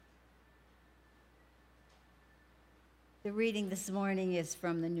The reading this morning is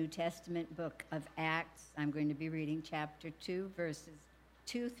from the New Testament book of Acts. I'm going to be reading chapter 2, verses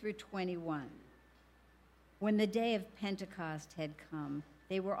 2 through 21. When the day of Pentecost had come,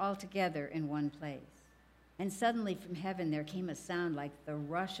 they were all together in one place. And suddenly from heaven there came a sound like the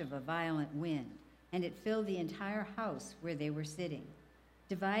rush of a violent wind, and it filled the entire house where they were sitting.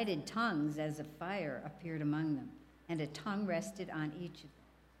 Divided tongues as of fire appeared among them, and a tongue rested on each of them.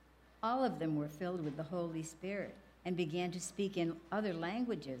 All of them were filled with the Holy Spirit and began to speak in other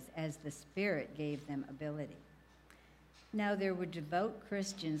languages as the Spirit gave them ability. Now there were devout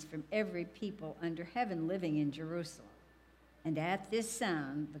Christians from every people under heaven living in Jerusalem. And at this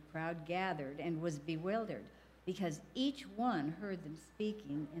sound the crowd gathered and was bewildered, because each one heard them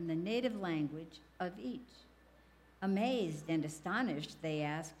speaking in the native language of each. Amazed and astonished, they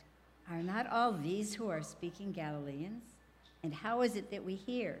asked, "Are not all these who are speaking Galileans? And how is it that we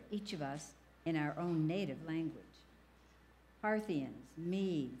hear, each of us, in our own native language?" Parthians,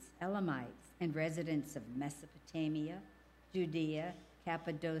 Medes, Elamites, and residents of Mesopotamia, Judea,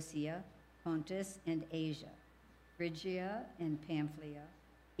 Cappadocia, Pontus, and Asia, Phrygia and Pamphylia,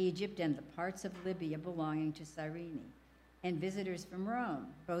 Egypt and the parts of Libya belonging to Cyrene, and visitors from Rome,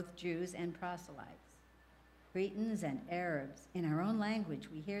 both Jews and proselytes, Cretans and Arabs. In our own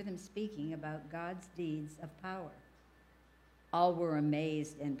language, we hear them speaking about God's deeds of power. All were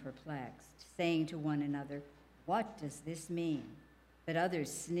amazed and perplexed, saying to one another, "What does this mean?" But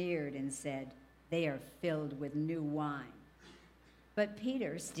others sneered and said, "They are filled with new wine." But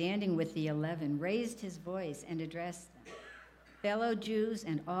Peter, standing with the 11, raised his voice and addressed them. "Fellow Jews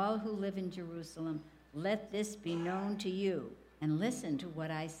and all who live in Jerusalem, let this be known to you, and listen to what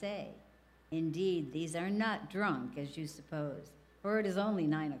I say. Indeed, these are not drunk, as you suppose, for it is only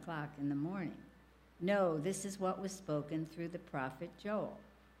 9:00 in the morning. No, this is what was spoken through the prophet Joel.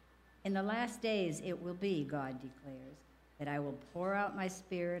 In the last days it will be, God declares, that I will pour out my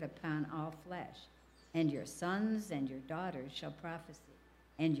Spirit upon all flesh, and your sons and your daughters shall prophesy,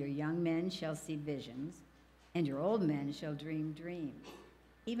 and your young men shall see visions, and your old men shall dream dreams.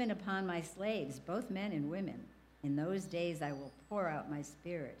 Even upon my slaves, both men and women, in those days I will pour out my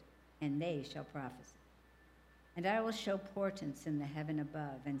Spirit, and they shall prophesy. And I will show portents in the heaven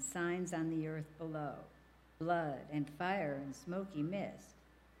above and signs on the earth below, blood and fire and smoky mist.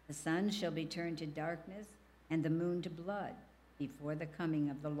 The sun shall be turned to darkness and the moon to blood before the coming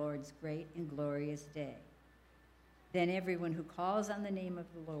of the Lord's great and glorious day. Then everyone who calls on the name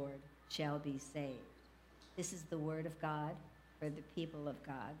of the Lord shall be saved." This is the word of God for the people of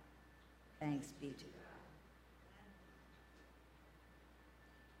God. Thanks be to God.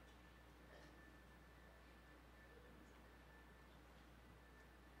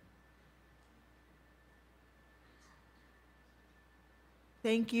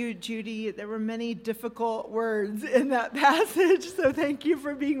 Thank you, Judy. There were many difficult words in that passage, so thank you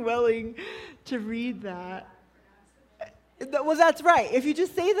for being willing to read that. Well, that's right. If you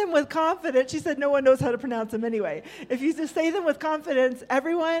just say them with confidence, she said no one knows how to pronounce them anyway. If you just say them with confidence,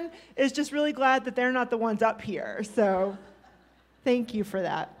 everyone is just really glad that they're not the ones up here. So thank you for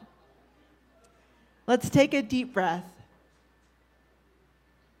that. Let's take a deep breath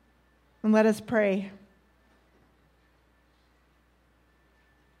and let us pray.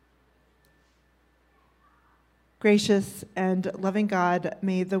 Gracious and loving God,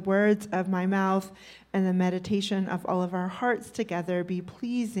 may the words of my mouth and the meditation of all of our hearts together be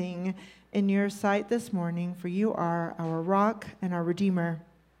pleasing in your sight this morning, for you are our rock and our Redeemer.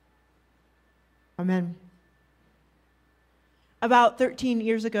 Amen. About 13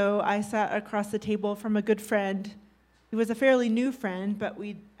 years ago, I sat across the table from a good friend. He was a fairly new friend, but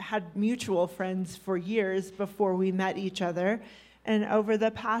we had mutual friends for years before we met each other. And over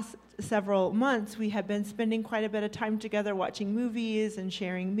the past several months, we have been spending quite a bit of time together watching movies and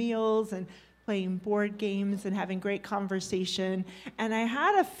sharing meals and playing board games and having great conversation. And I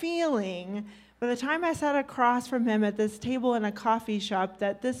had a feeling by the time I sat across from him at this table in a coffee shop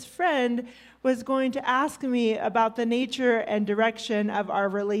that this friend was going to ask me about the nature and direction of our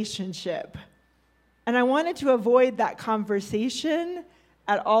relationship. And I wanted to avoid that conversation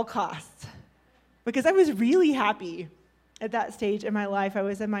at all costs because I was really happy. At that stage in my life, I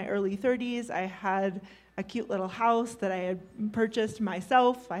was in my early 30s. I had a cute little house that I had purchased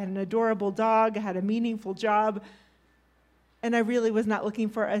myself. I had an adorable dog. I had a meaningful job. And I really was not looking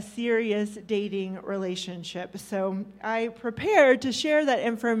for a serious dating relationship. So I prepared to share that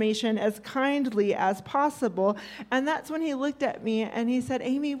information as kindly as possible. And that's when he looked at me and he said,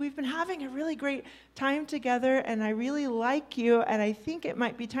 "Amy, we've been having a really great time together, and I really like you, and I think it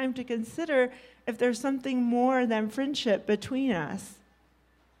might be time to consider if there's something more than friendship between us."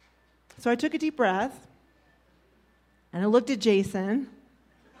 So I took a deep breath, And I looked at Jason.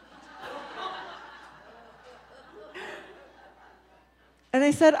 And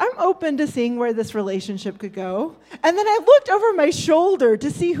I said, I'm open to seeing where this relationship could go. And then I looked over my shoulder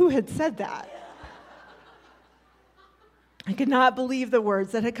to see who had said that. I could not believe the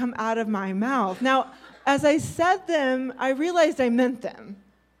words that had come out of my mouth. Now, as I said them, I realized I meant them.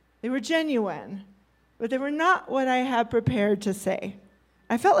 They were genuine, but they were not what I had prepared to say.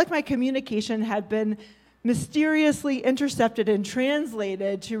 I felt like my communication had been mysteriously intercepted and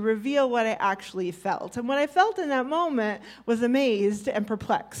translated to reveal what I actually felt. And what I felt in that moment was amazed and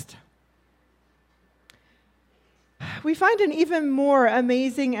perplexed. We find an even more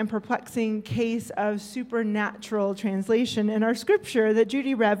amazing and perplexing case of supernatural translation in our scripture that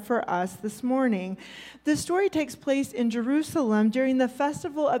Judy read for us this morning. The story takes place in Jerusalem during the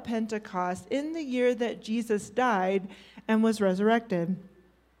festival of Pentecost in the year that Jesus died and was resurrected.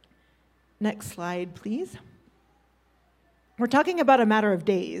 Next slide, please. We're talking about a matter of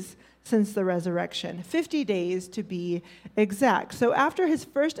days since the resurrection, 50 days to be exact. So after his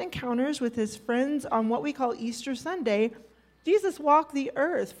first encounters with his friends on what we call Easter Sunday, Jesus walked the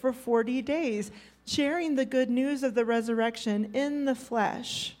earth for 40 days, sharing the good news of the resurrection in the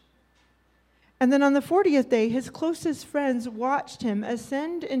flesh. And then on the 40th day, his closest friends watched him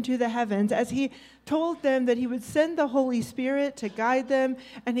ascend into the heavens as he told them that he would send the Holy Spirit to guide them,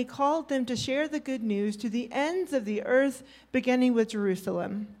 and he called them to share the good news to the ends of the earth, beginning with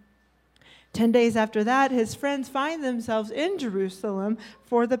Jerusalem. 10 days after that, his friends find themselves in Jerusalem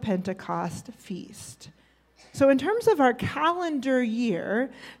for the Pentecost feast. So in terms of our calendar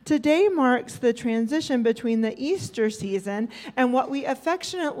year, today marks the transition between the Easter season and what we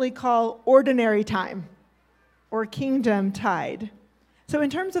affectionately call ordinary time, or kingdom tide. So in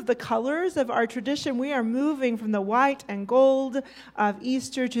terms of the colors of our tradition, we are moving from the white and gold of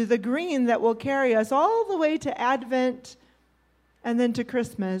Easter to the green that will carry us all the way to Advent and then to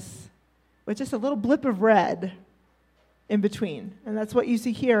Christmas, with just a little blip of red in between. And that's what you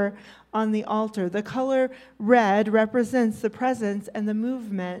see here on the altar. The color red represents the presence and the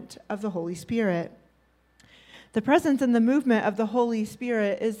movement of the Holy Spirit. The presence and the movement of the Holy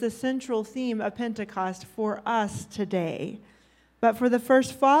Spirit is the central theme of Pentecost for us today. But for the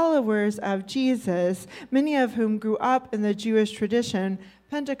first followers of Jesus, many of whom grew up in the Jewish tradition,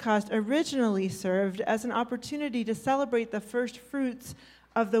 Pentecost originally served as an opportunity to celebrate the first fruits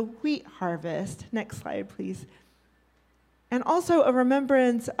of the wheat harvest. Next slide, please. And also a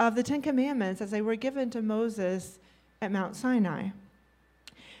remembrance of the Ten Commandments as they were given to Moses at Mount Sinai.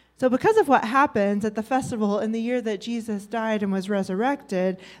 So because of what happens at the festival in the year that Jesus died and was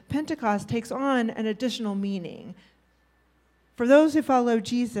resurrected, Pentecost takes on an additional meaning. For those who follow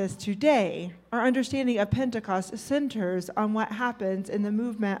Jesus today, our understanding of Pentecost centers on what happens in the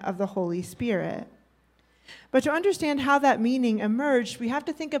movement of the Holy Spirit. But to understand how that meaning emerged, we have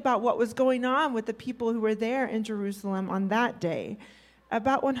to think about what was going on with the people who were there in Jerusalem on that day.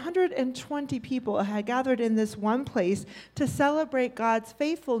 About 120 people had gathered in this one place to celebrate God's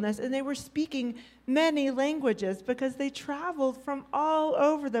faithfulness, and they were speaking many languages because they traveled from all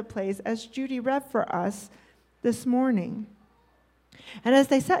over the place, as Judy read for us this morning. And as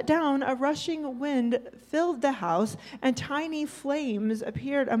they sat down, a rushing wind filled the house, and tiny flames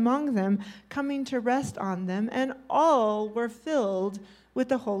appeared among them, coming to rest on them, and all were filled with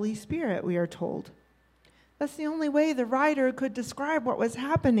the Holy Spirit, we are told. That's the only way the writer could describe what was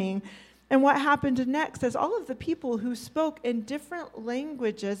happening. And what happened next, as all of the people who spoke in different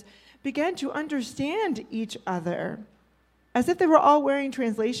languages began to understand each other, as if they were all wearing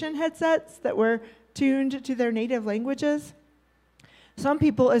translation headsets that were tuned to their native languages. Some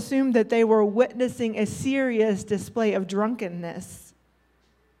people assumed that they were witnessing a serious display of drunkenness,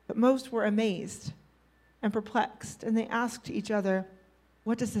 but most were amazed and perplexed, and they asked each other,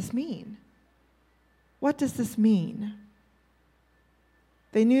 "What does this mean? What does this mean?"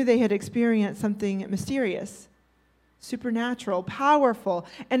 They knew they had experienced something mysterious, supernatural, powerful,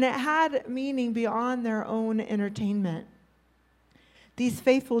 and it had meaning beyond their own entertainment. These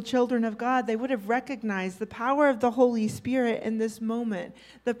faithful children of God, they would have recognized the power of the Holy Spirit in this moment.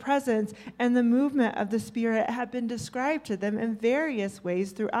 The presence and the movement of the Spirit had been described to them in various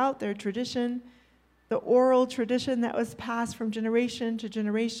ways throughout their tradition, the oral tradition that was passed from generation to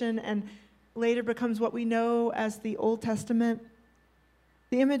generation and later becomes what we know as the Old Testament.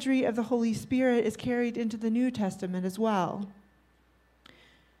 The imagery of the Holy Spirit is carried into the New Testament as well.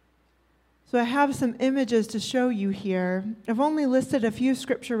 So I have some images to show you here. I've only listed a few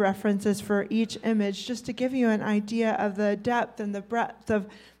scripture references for each image just to give you an idea of the depth and the breadth of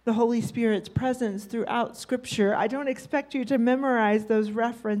the Holy Spirit's presence throughout Scripture. I don't expect you to memorize those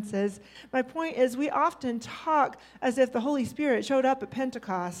references. My point is we often talk as if the Holy Spirit showed up at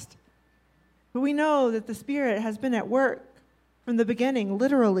Pentecost. But we know that the Spirit has been at work from the beginning,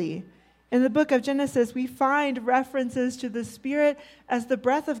 literally. In the book of Genesis, we find references to the Spirit as the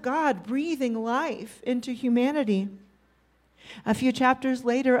breath of God breathing life into humanity. A few chapters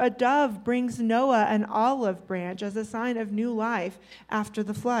later, a dove brings Noah an olive branch as a sign of new life after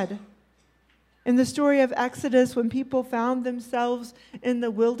the flood. In the story of Exodus, when people found themselves in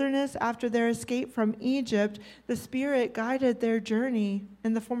the wilderness after their escape from Egypt, the Spirit guided their journey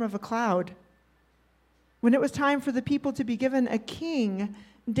in the form of a cloud. When it was time for the people to be given a king,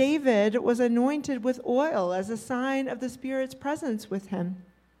 David was anointed with oil as a sign of the Spirit's presence with him.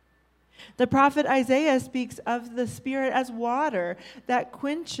 The prophet Isaiah speaks of the Spirit as water that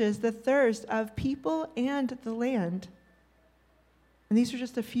quenches the thirst of people and the land. And these are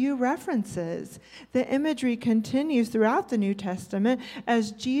just a few references. The imagery continues throughout the New Testament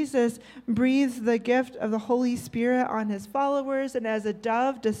as Jesus breathes the gift of the Holy Spirit on his followers, and as a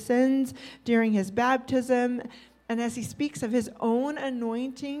dove descends during his baptism, and as he speaks of his own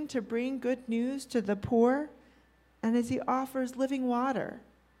anointing to bring good news to the poor, and as he offers living water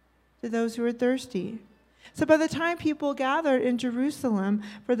to those who are thirsty. So by the time people gathered in Jerusalem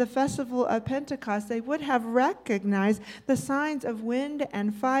for the festival of Pentecost, they would have recognized the signs of wind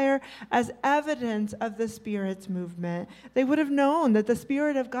and fire as evidence of the Spirit's movement. They would have known that the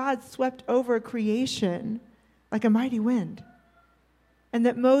Spirit of God swept over creation like a mighty wind, and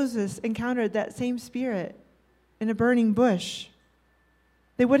that Moses encountered that same Spirit in a burning bush.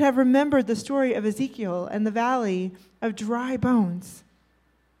 They would have remembered the story of Ezekiel and the valley of dry bones.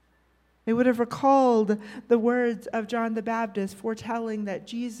 They would have recalled the words of John the Baptist foretelling that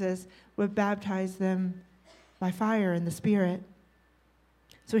Jesus would baptize them by fire and the Spirit.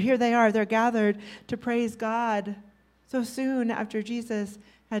 So here they are, they're gathered to praise God so soon after Jesus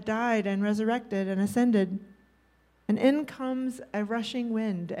had died and resurrected and ascended. And in comes a rushing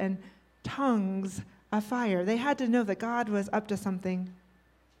wind and tongues of fire. They had to know that God was up to something.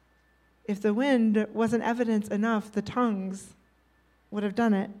 If the wind wasn't evidence enough, the tongues would have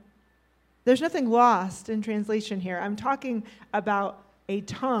done it. There's nothing lost in translation here. I'm talking about a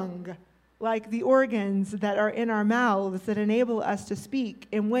tongue, like the organs that are in our mouths that enable us to speak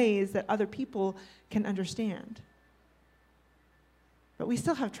in ways that other people can understand. But we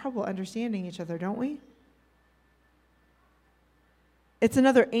still have trouble understanding each other, don't we? It's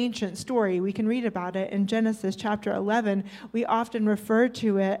another ancient story. We can read about it in Genesis chapter 11. We often refer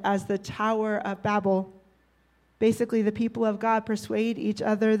to it as the Tower of Babel. Basically, the people of God persuade each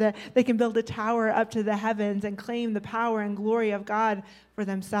other that they can build a tower up to the heavens and claim the power and glory of God for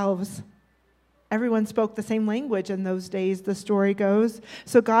themselves. Everyone spoke the same language in those days, the story goes.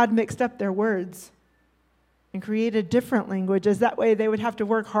 So God mixed up their words and created different languages. That way they would have to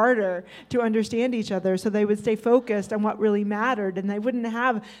work harder to understand each other, so they would stay focused on what really mattered, and they wouldn't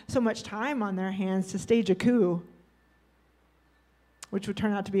have so much time on their hands to stage a coup, which would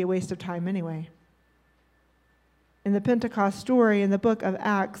turn out to be a waste of time anyway. In the Pentecost story in the book of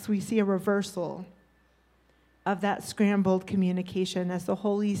Acts, we see a reversal of that scrambled communication as the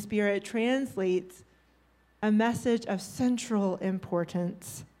Holy Spirit translates a message of central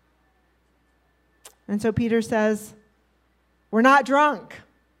importance. And so Peter says, "We're not drunk.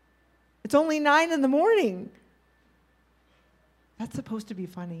 It's only 9 a.m. That's supposed to be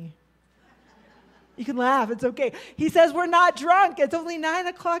funny. You can laugh, it's okay. He says, "We're not drunk. It's only 9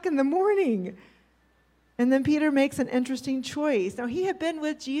 a.m. And then Peter makes an interesting choice. Now, he had been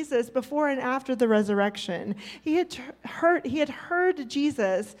with Jesus before and after the resurrection. He had heard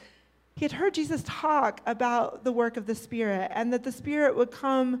Jesus talk about the work of the Spirit and that the Spirit would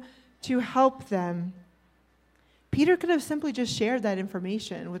come to help them. Peter could have simply just shared that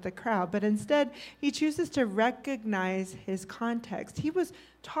information with the crowd, but instead he chooses to recognize his context. He was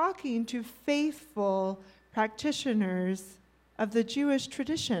talking to faithful practitioners of the Jewish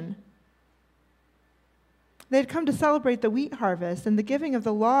tradition. They had come to celebrate the wheat harvest and the giving of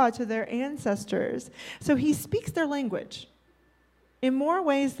the law to their ancestors. So he speaks their language in more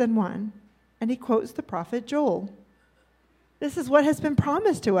ways than one, and he quotes the prophet Joel. This is what has been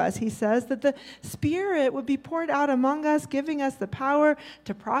promised to us, he says, that the Spirit would be poured out among us, giving us the power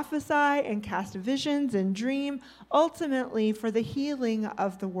to prophesy and cast visions and dream, ultimately for the healing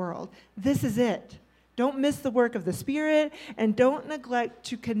of the world. This is it. Don't miss the work of the Spirit, and don't neglect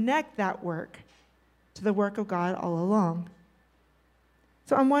to connect that work to the work of God all along.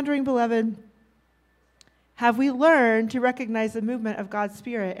 So I'm wondering, beloved, have we learned to recognize the movement of God's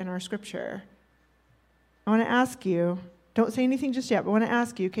Spirit in our Scripture? I want to ask you, don't say anything just yet, but I want to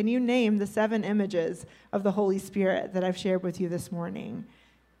ask you, can you name the 7 images of the Holy Spirit that I've shared with you this morning?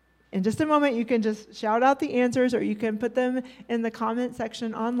 In just a moment, you can just shout out the answers, or you can put them in the comment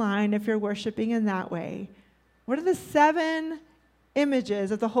section online if you're worshiping in that way. What are the 7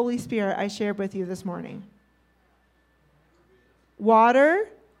 images of the Holy Spirit I shared with you this morning? Water,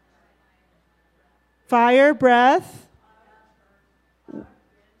 fire, breath,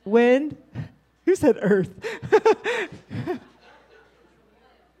 wind. Who said earth?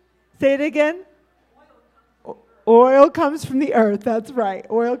 Say it again. Oil comes from the earth. That's right.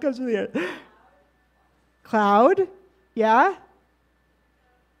 Oil comes from the earth. Cloud. Yeah.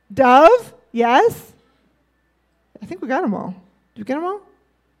 Dove. Yes. I think we got them all. Did we get them all?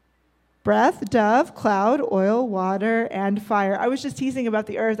 Breath, dove, cloud, oil, water, and fire. I was just teasing about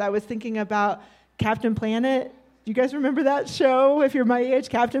the earth. I was thinking about Captain Planet. Do you guys remember that show? If you're my age,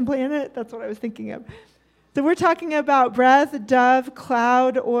 Captain Planet? That's what I was thinking of. So we're talking about breath, dove,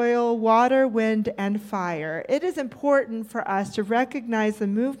 cloud, oil, water, wind, and fire. It is important for us to recognize the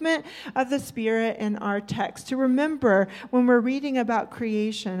movement of the Spirit in our text, to remember when we're reading about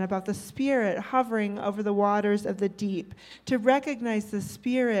creation, about the Spirit hovering over the waters of the deep, to recognize the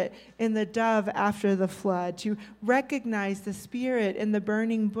Spirit in the dove after the flood, to recognize the Spirit in the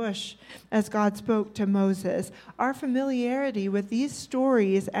burning bush as God spoke to Moses. Our familiarity with these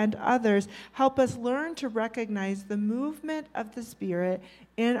stories and others help us learn to recognize the movement of the Spirit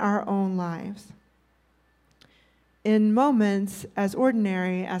in our own lives. In moments as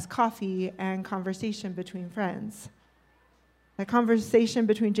ordinary as coffee and conversation between friends. That conversation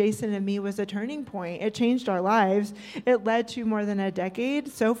between Jason and me was a turning point. It changed our lives. It led to more than a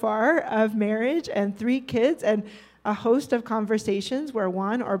decade so far of marriage and 3 kids and a host of conversations where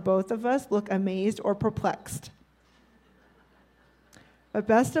one or both of us look amazed or perplexed. But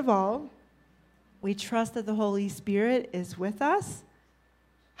best of all, we trust that the Holy Spirit is with us,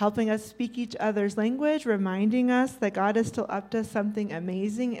 helping us speak each other's language, reminding us that God is still up to something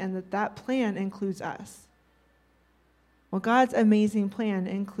amazing and that that plan includes us. Well, God's amazing plan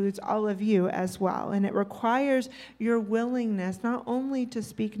includes all of you as well, and it requires your willingness not only to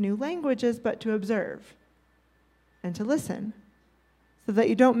speak new languages, but to observe and to listen, so that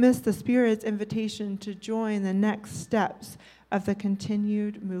you don't miss the Spirit's invitation to join the next steps of the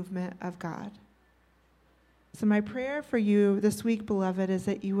continued movement of God. So my prayer for you this week, beloved, is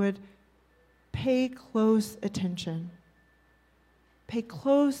that you would pay close attention. Pay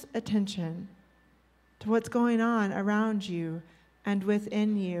close attention to what's going on around you and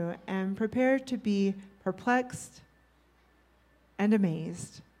within you, and prepare to be perplexed and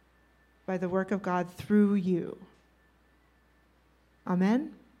amazed by the work of God through you.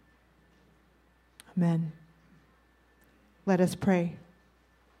 Amen? Amen. Let us pray.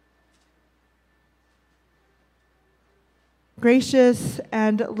 Gracious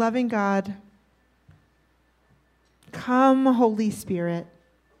and loving God, come, Holy Spirit.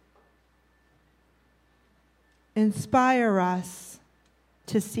 Inspire us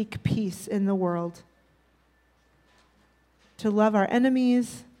to seek peace in the world, to love our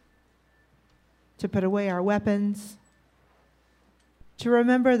enemies, to put away our weapons, to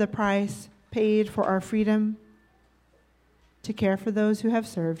remember the price paid for our freedom, to care for those who have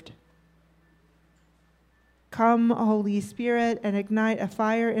served. Come, Holy Spirit, and ignite a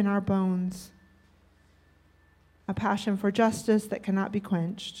fire in our bones, a passion for justice that cannot be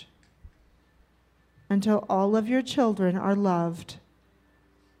quenched, until all of your children are loved,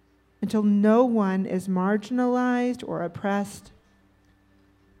 until no one is marginalized or oppressed,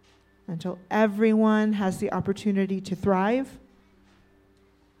 until everyone has the opportunity to thrive,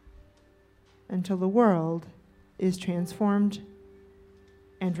 until the world is transformed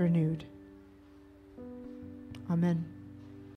and renewed. Amen.